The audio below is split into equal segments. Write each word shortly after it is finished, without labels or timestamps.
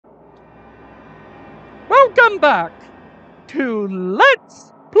Welcome back to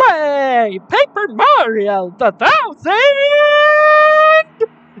Let's Play Paper Mario the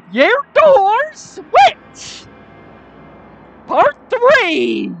 1000-Year Door Switch! Part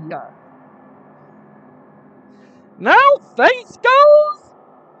 3! Now face goes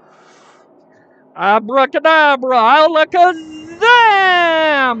abracadabra,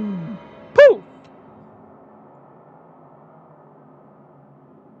 alakazam! Poof!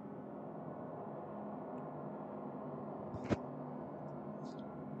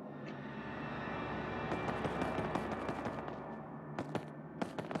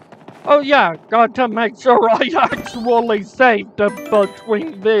 Oh yeah, got to make sure I actually saved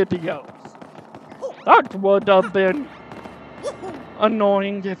between videos. That would have been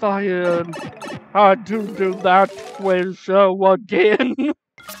annoying if I had to do that quiz show again.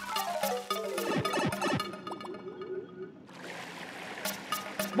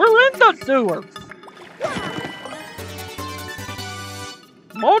 We're in the sewers.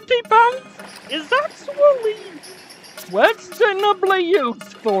 Multi-bounce is actually questionably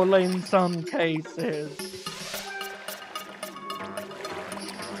useful in some cases.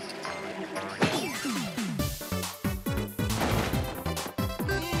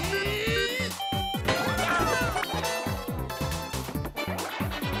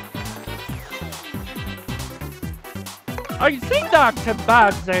 I see that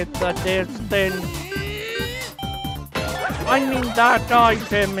bats in the distance. I mean that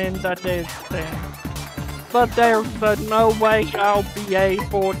item in the distance. But there's no way I'll be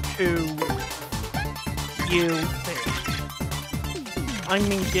able to use it. I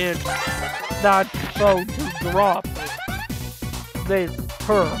mean get that bow to drop it this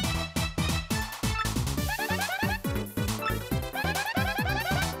turn.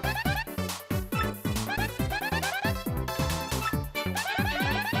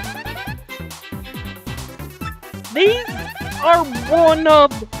 These are one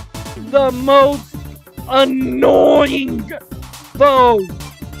of the most annoying foes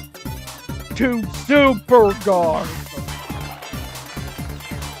to Super Guard.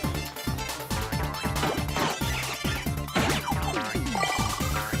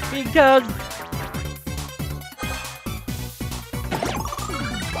 Because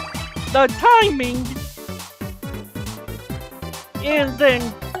the timing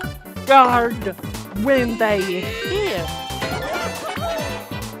isn't guard when they hit.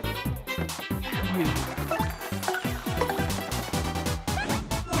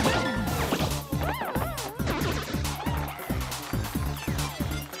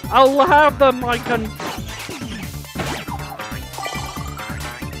 I'll have them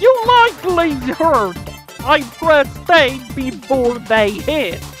You likely heard I pressed A before they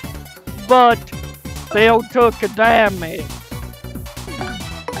hit, but still took damage.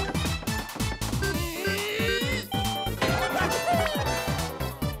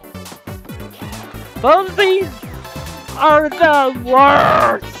 Fuzzies are the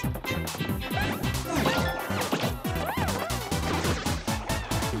worst!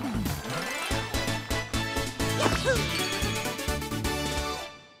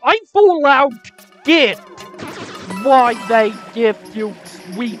 I full out get why they give you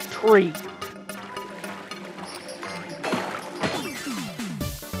sweet treats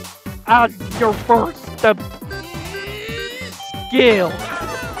as your first skill.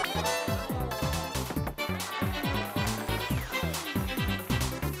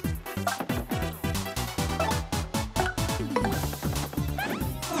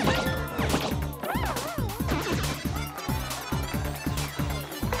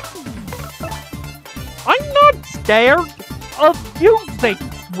 I'm not scared of using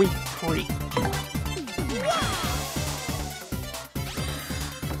sweet treats.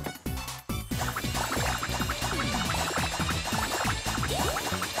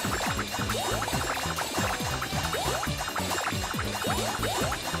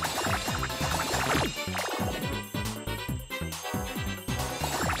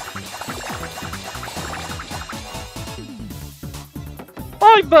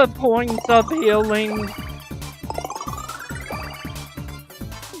 Five points of healing.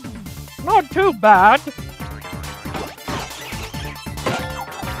 Not too bad.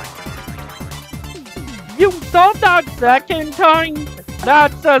 You saw that second time?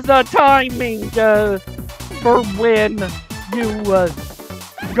 That's the timing for when you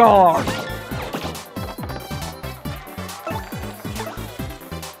guard.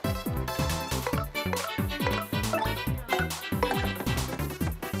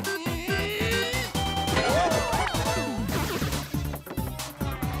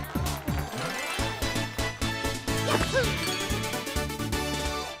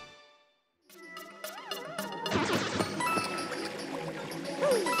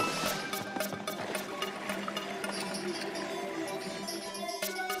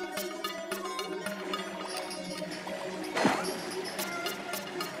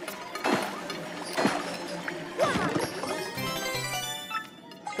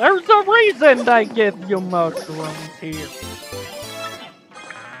 There's a reason they give you mushrooms here.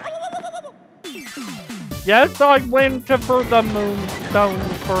 Yes, I went for the moonstone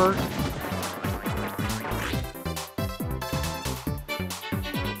first.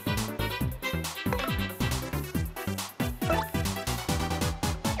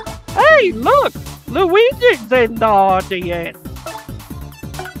 Hey, look! Luigi's in the audience!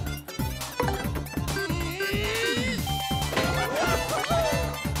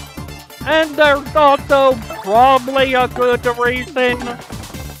 And there's also probably a good reason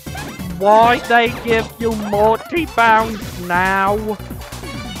why they give you multi-bounce now.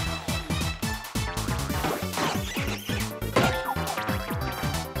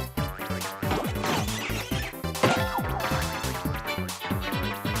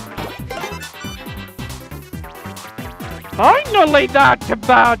 Finally, that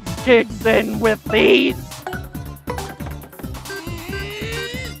bounce kicks in with these.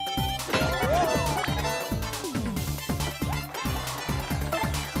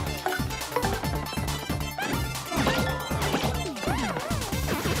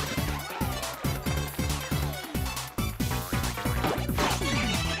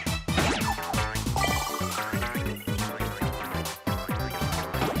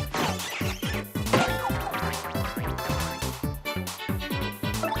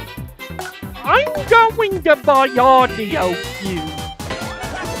 I'm going to buy audio cues.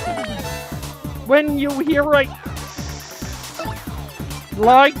 When you hear a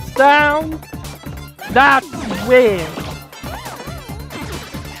light sound, that's weird.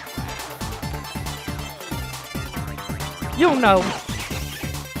 You know,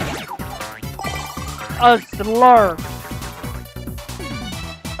 a slur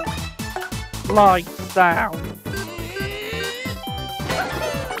light sound.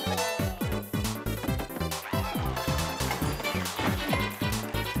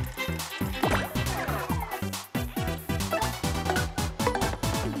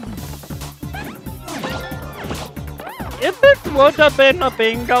 If it would have been a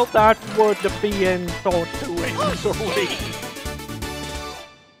bingo, that would be insult to injury.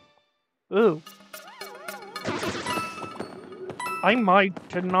 Ooh. I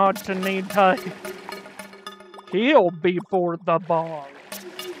might not need to heal before the bar.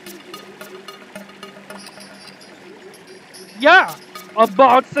 Yeah, a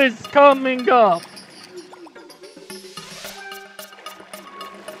boss is coming up.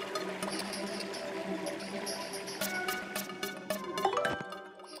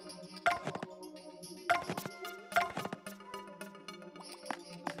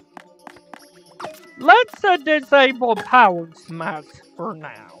 Let's disable Power Smash for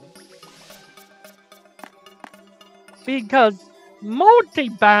now. Because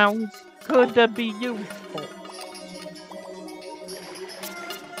multi-bounce could be useful.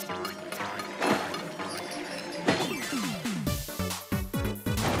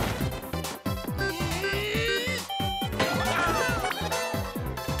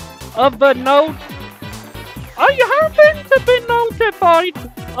 Of a note, I haven't been notified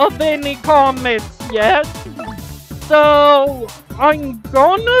of any comments yet, so I'm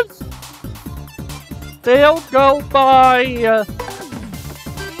gonna still go by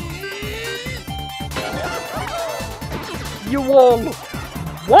you all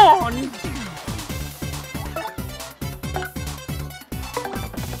want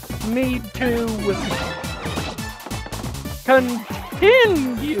me to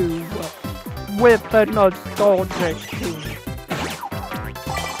continue with the nostalgic tune.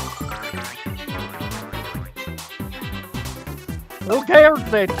 Who cares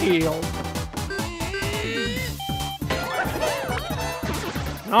that heals?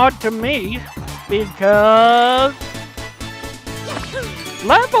 Not to me, because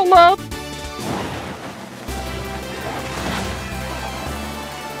level up.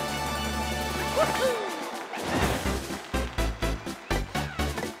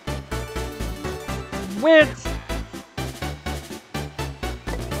 Which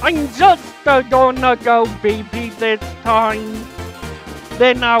I'm just gonna go BP this time.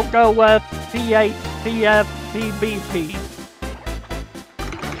 Then I'll go FPH, PF, PBP.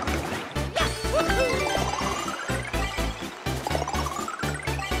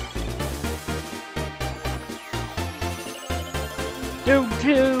 Due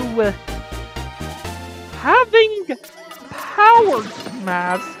to having Power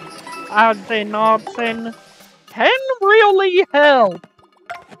Smash as an option can really help.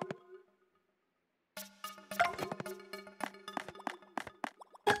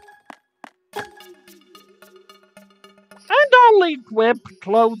 And I'll equip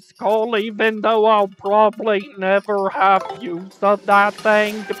close call even though I'll probably never have use of that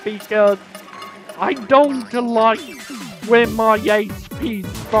thing because I don't like when my HP's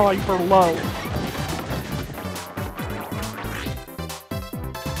 5 or low.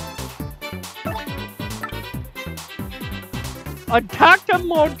 Attack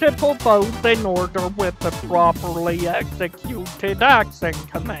multiple foes in order with the properly executed action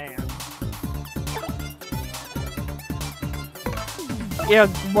command. Is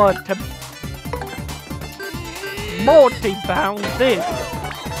what multi-bound is.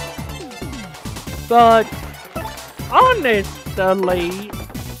 But honestly,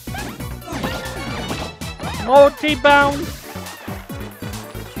 multi-bound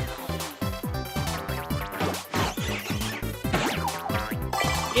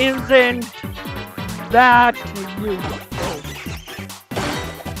isn't that useful.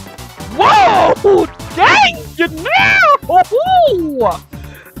 Whoa! Dang it now!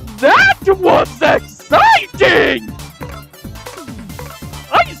 That was exciting!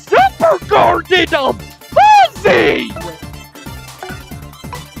 I super guarded a fuzzy!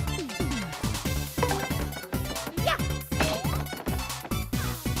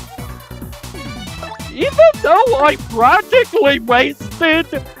 Even though I practically wasted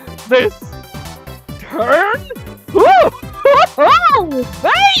this turn? Woo-hoo-hoo,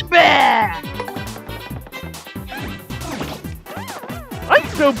 baby! I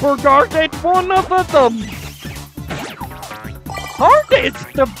super guarded one of them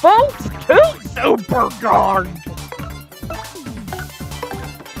hardest defaults to super guard.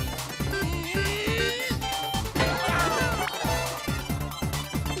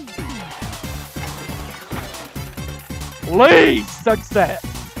 Please success.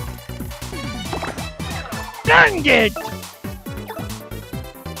 Dang it!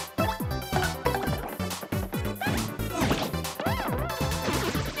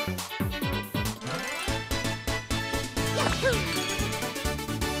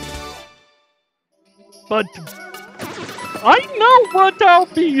 But I know what I'll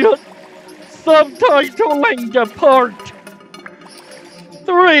be subtitling the part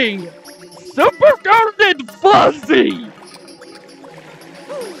 3. Super Guarded Fuzzy!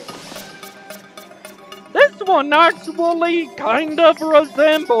 This one actually kind of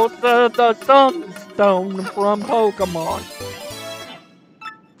resembles the Sunstone from Pokemon.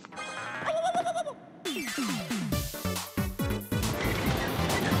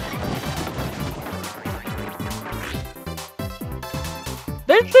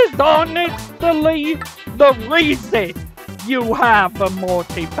 This is honestly the reason you have a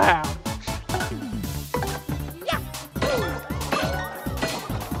multi-bounce.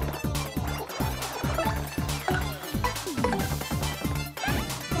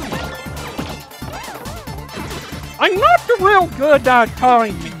 I'm not real good at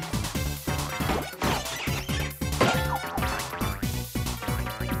timing.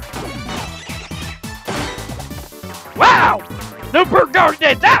 Wow! Super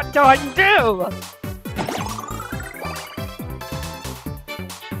guarded that time too!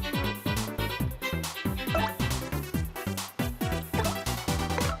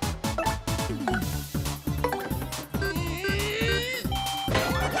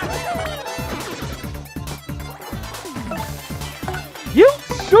 You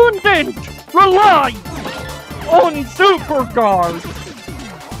shouldn't rely on super guards.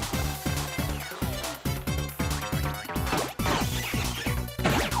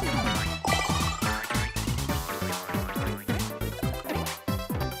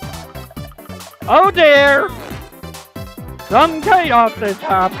 Oh dear! Some chaos is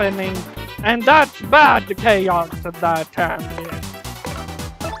happening, and that's bad chaos at that time.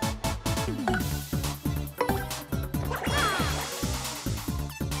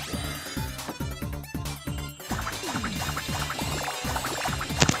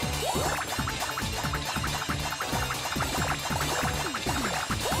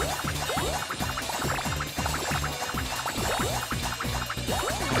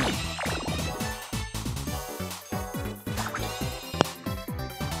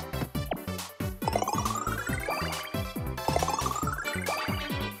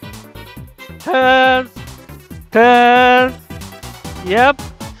 Test. Yep,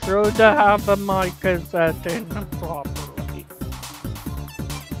 should have the mic set in properly.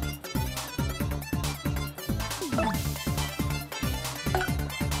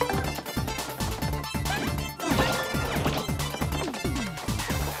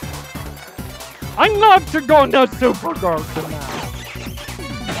 I'm not gonna super guard now.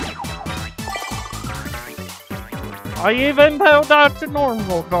 I even held out to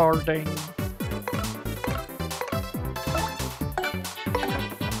normal guarding.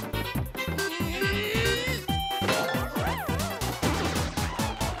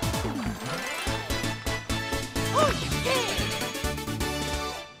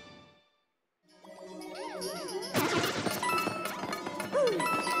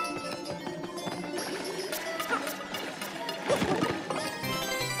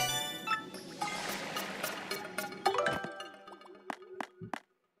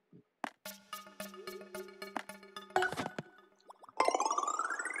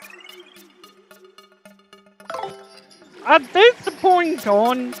 At this point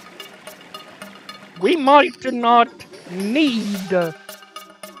on, we might not need the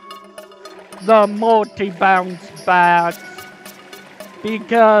multi-bounce bats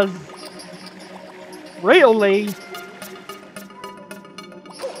because really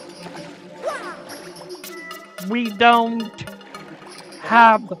we don't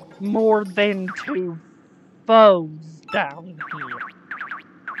have more than 2 foes down here.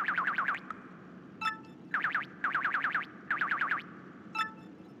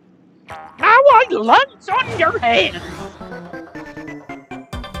 Now I lunge on your head!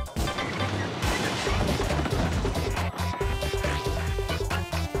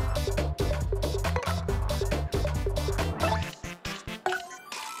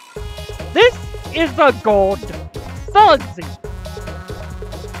 This is a god Fuzzy.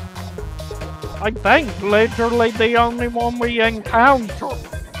 I think literally the only one we encounter.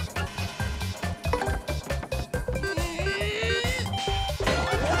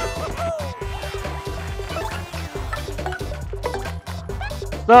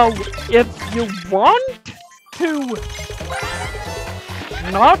 So, if you want to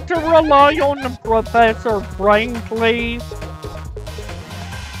not to rely on Professor Frankly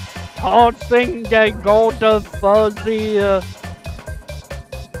tossing a gold fuzzy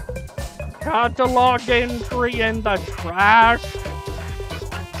catalog entry in the trash,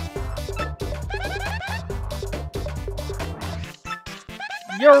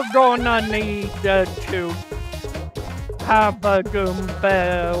 you're gonna need to have a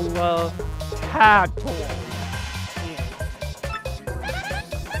Goombella tattle.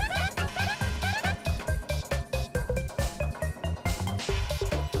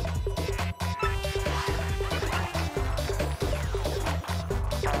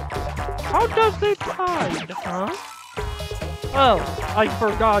 How does it hide, huh? Oh, I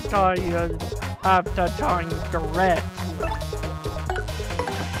forgot I have to time direct.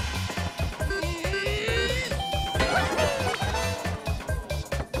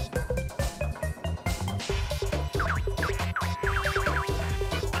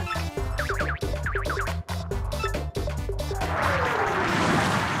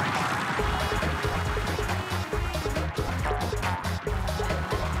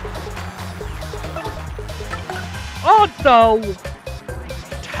 Also,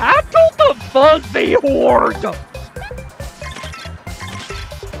 tackle the fuzzy horde!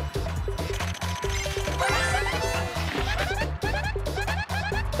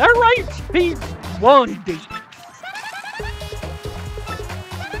 Their HP's 1D.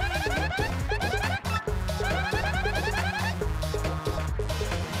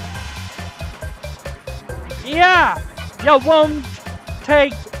 Yeah, you won't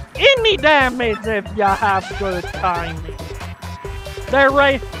take any damage if you have good timing. Their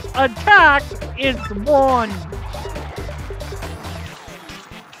attack is 1.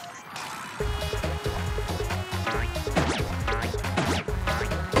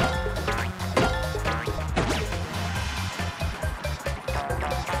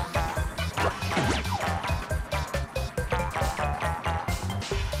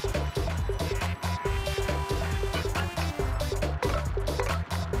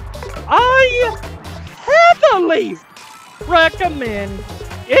 I heavily recommend,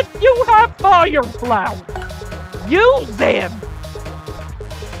 if you have fire flower, use them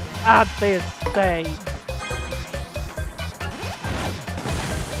at this stage.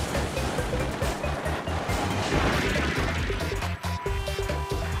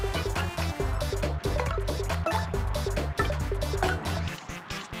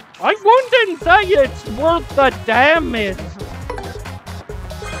 I wouldn't say it's worth the damage.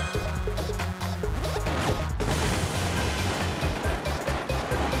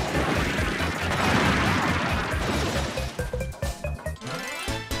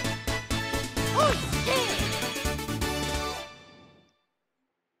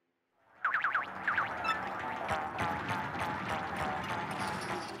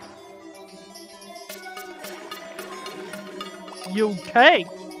 You take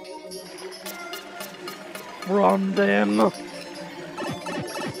from them.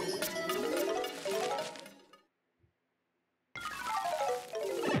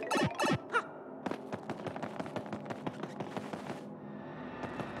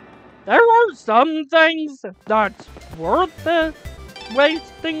 There are some things that's worth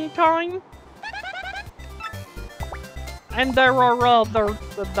wasting time. And there are others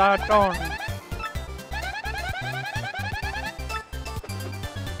that aren't.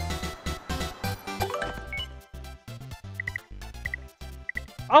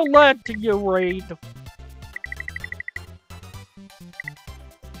 I'll let you read.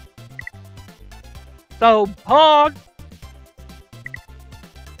 So pause,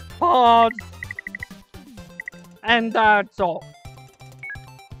 and that's all.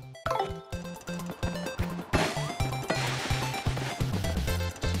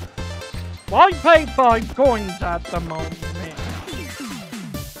 Why pay 5 coins at the moment?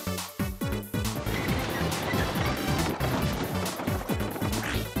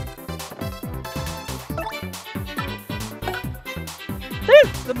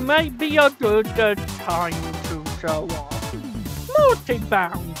 This may be a good time to show off.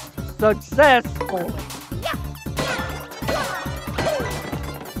 Multi-bounce successfully.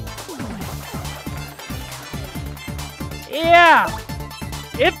 Yeah,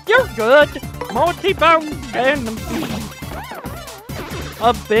 if you're good, multi-bounce can be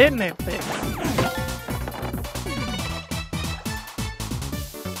a benefit.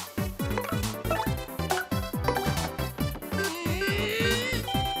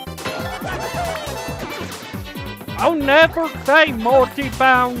 I'll never say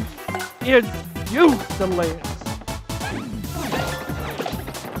multi-bounce is useless.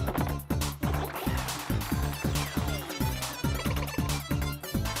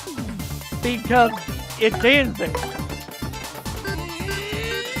 Because it isn't.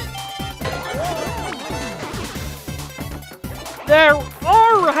 There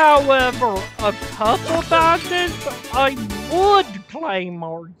are, however, a couple bounces I would claim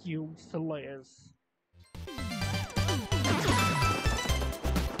are useless.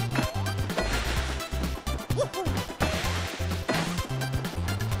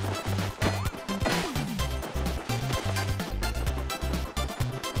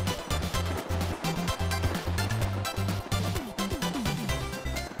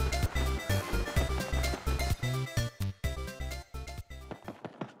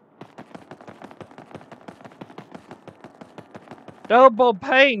 Double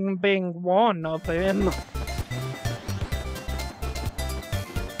pain being one of them.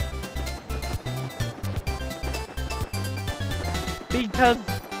 Because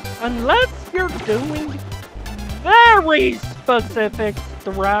unless you're doing very specific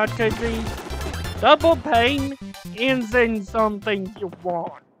strategies, double pain isn't something you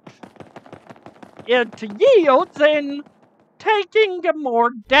want. It yields in taking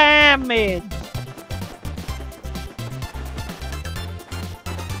more damage.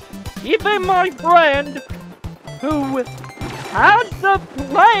 Even my friend, who has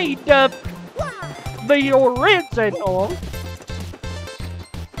played the original,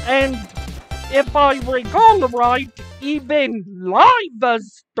 and if I recall right, even live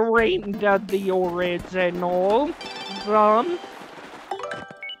streamed the original from.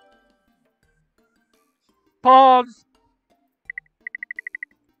 Pause.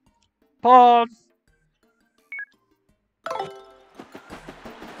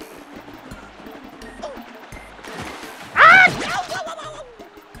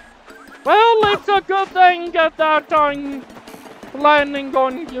 Well, it's a good thing that I'm planning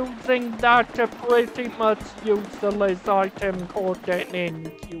on using that pretty much useless item called an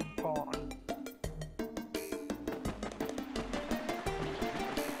in coupon.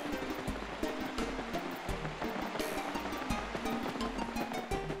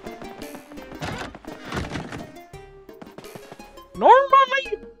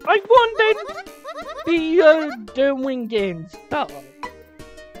 Normally, I wouldn't be doing in stuff.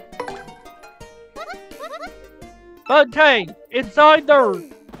 But hey, it's either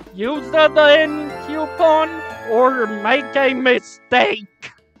use the in coupon or make a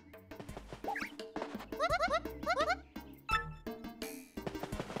mistake.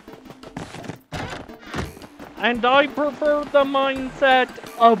 And I prefer the mindset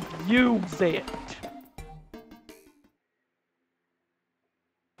of use it.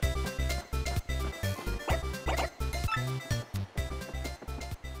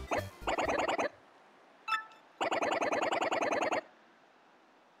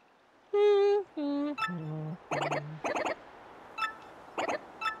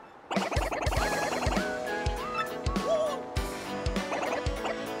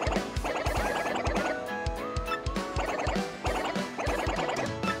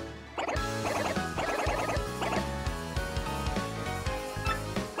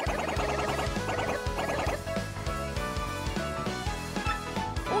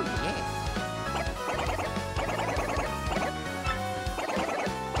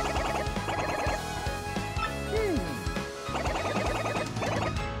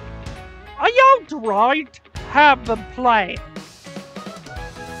 I outright have a plan.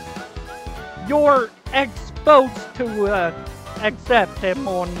 You're exposed to accept him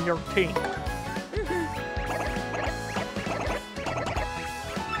on your team.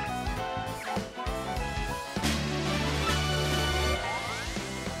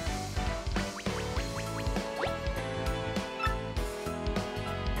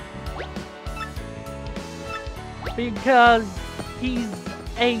 Because he's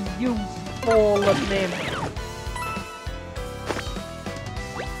a useful member.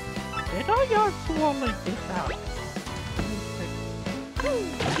 Did I actually get that?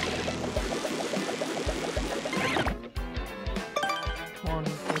 One,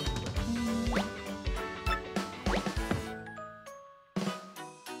 two.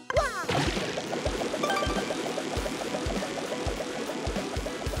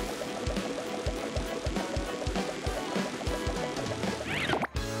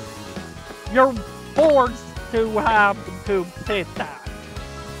 You're forced to have to pit that.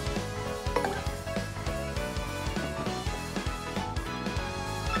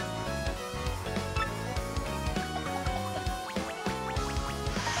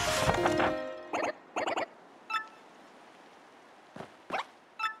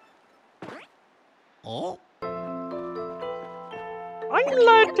 Oh? I'm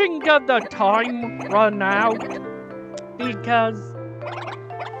letting the time run out because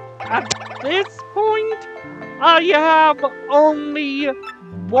at this point, I have only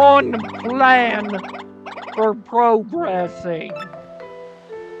one plan for progressing.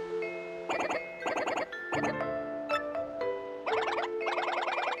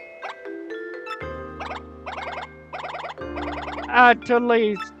 At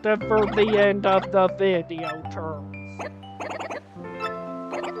least for the end of the video terms.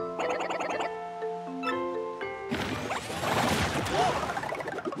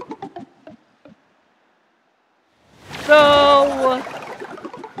 So,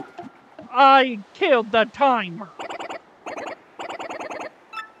 I killed the timer.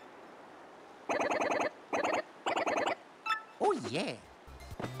 Oh yeah.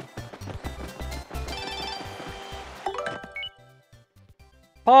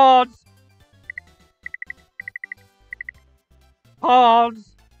 Pause.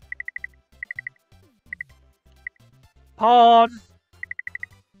 Pause. Pause.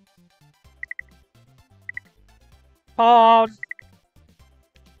 Pause.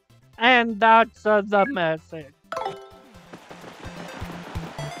 And that's the message.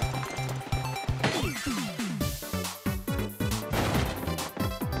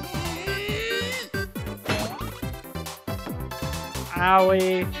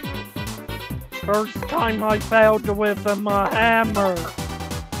 Owie. First time I failed with my hammer.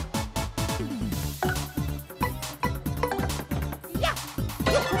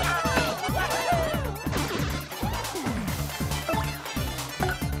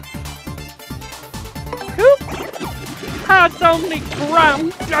 Coop has only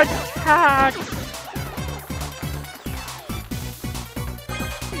ground attacks.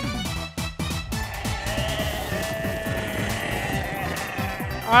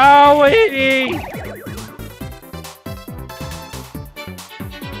 Owie!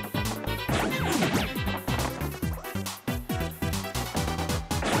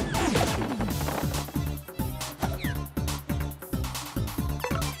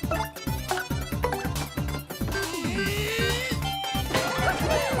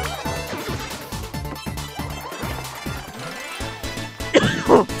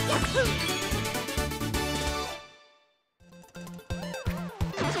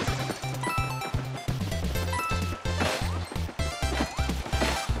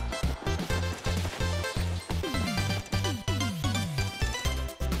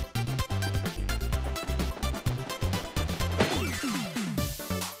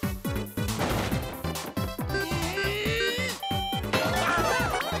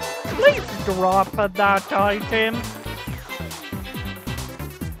 Please drop that item.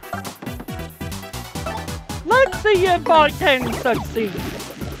 Let's see if I can succeed.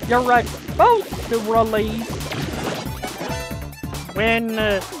 You're exposed to release when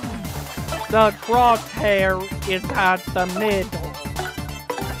the crosshair is at the middle.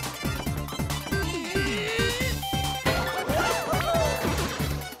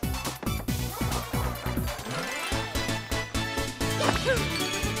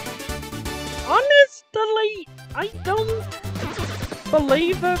 Honestly, I don't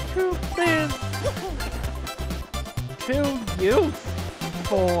believe a coop is too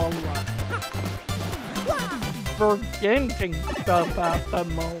useful for getting stuff at the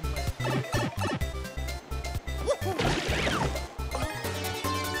moment.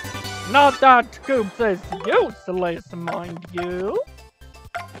 Not that Scoops is useless, mind you.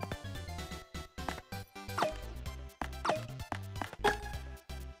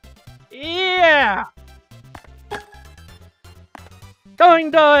 Yeah!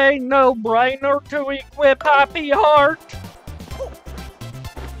 Kinda a no-brainer to equip Happy Heart.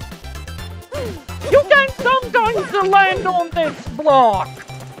 You can sometimes land on this block.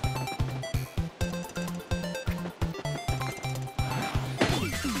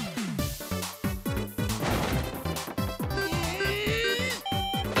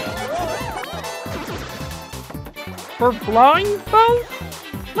 For flying boats?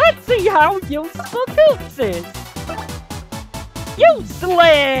 Let's see how useful Scoops is.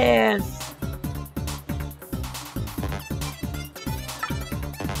 Useless!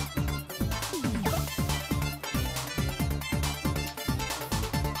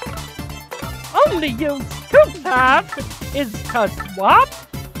 Only use Scoops have is to swap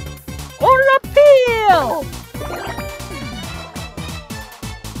or appeal!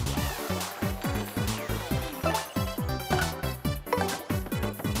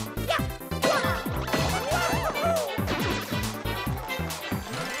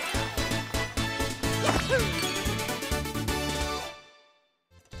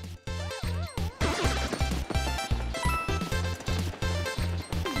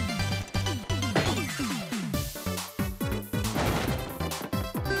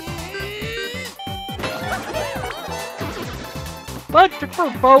 But for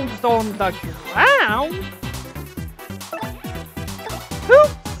boats on the ground,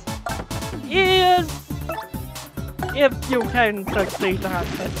 Scoops is, if you can succeed at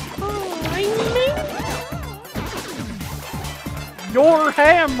the timing, your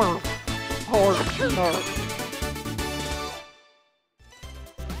hammer, partner.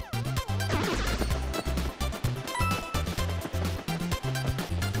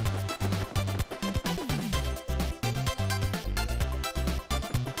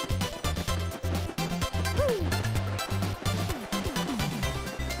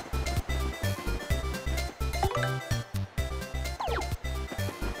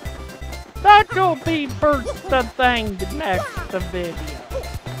 That'll be first the thing next video.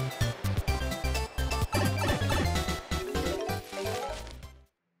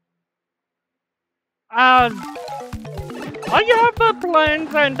 I have a plan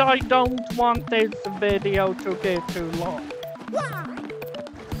and I don't want this video to get too long.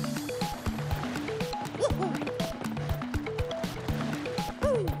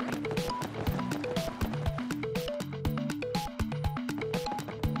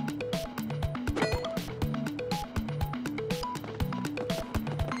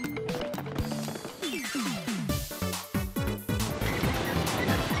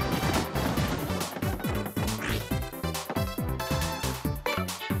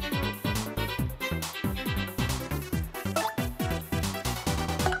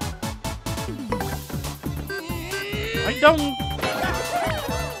 I don't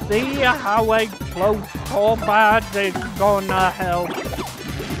see how a close combat is gonna help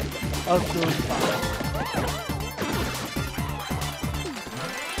a good fight.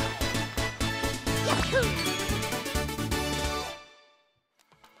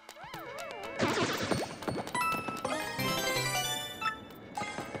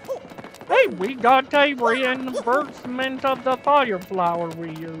 Hey, we got a reinforcement of the fire flower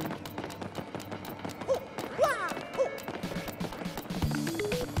we used.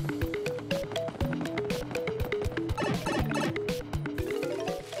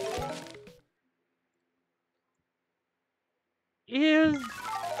 Is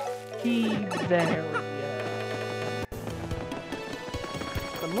he there yet?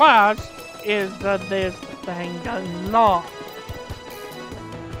 The last is this thing unlocked.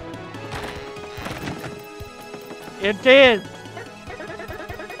 It is.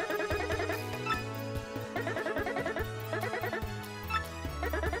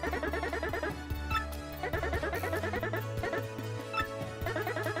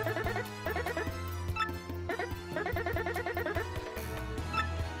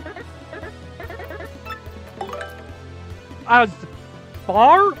 As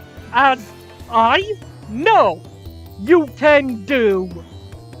far as I know, you can do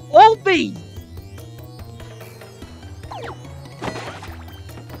all these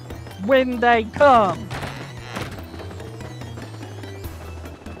when they come.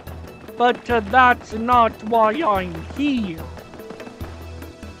 But that's not why I'm here.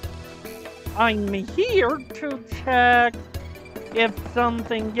 I'm here to check if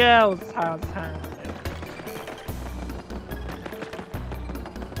something else has happened.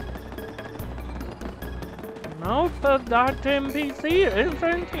 Oh, but that NPC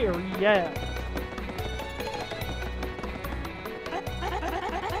isn't here yet.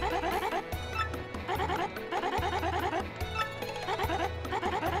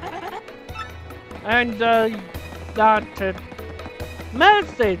 And that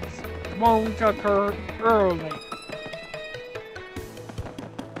message won't occur early.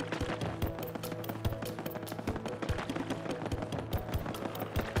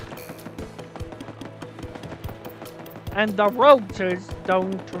 And the roaches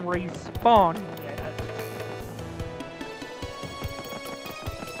don't respawn yet.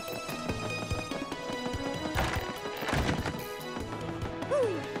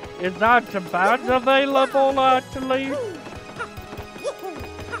 Is that badge available actually?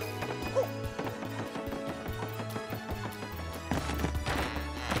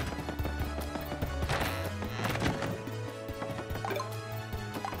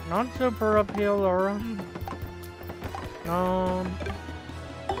 Not super appealing.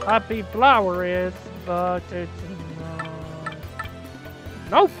 Happy flower is, but it's not.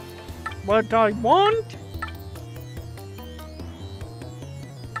 Nope. What I want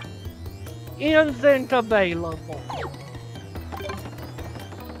isn't available.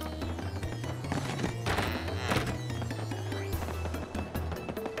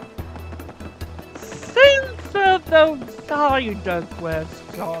 Since those side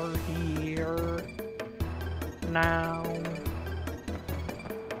quests are here now,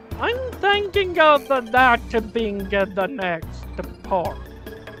 I'm thinking of that being the next part.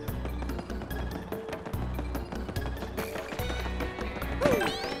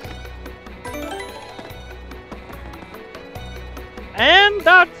 And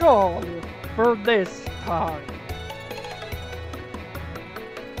that's all for this time.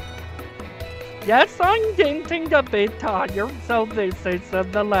 Yes, I'm getting a bit tired, so this is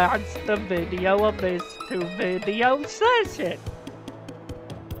the last video of this 2-video session.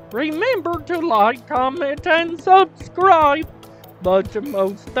 Remember to like, comment, and subscribe. But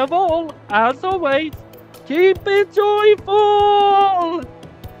most of all, as always, keep it joyful!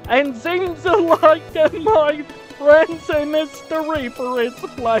 And seems like my friend Mr. Reaper is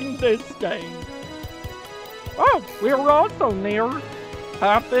playing this game. Oh, we're also near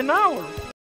half an hour.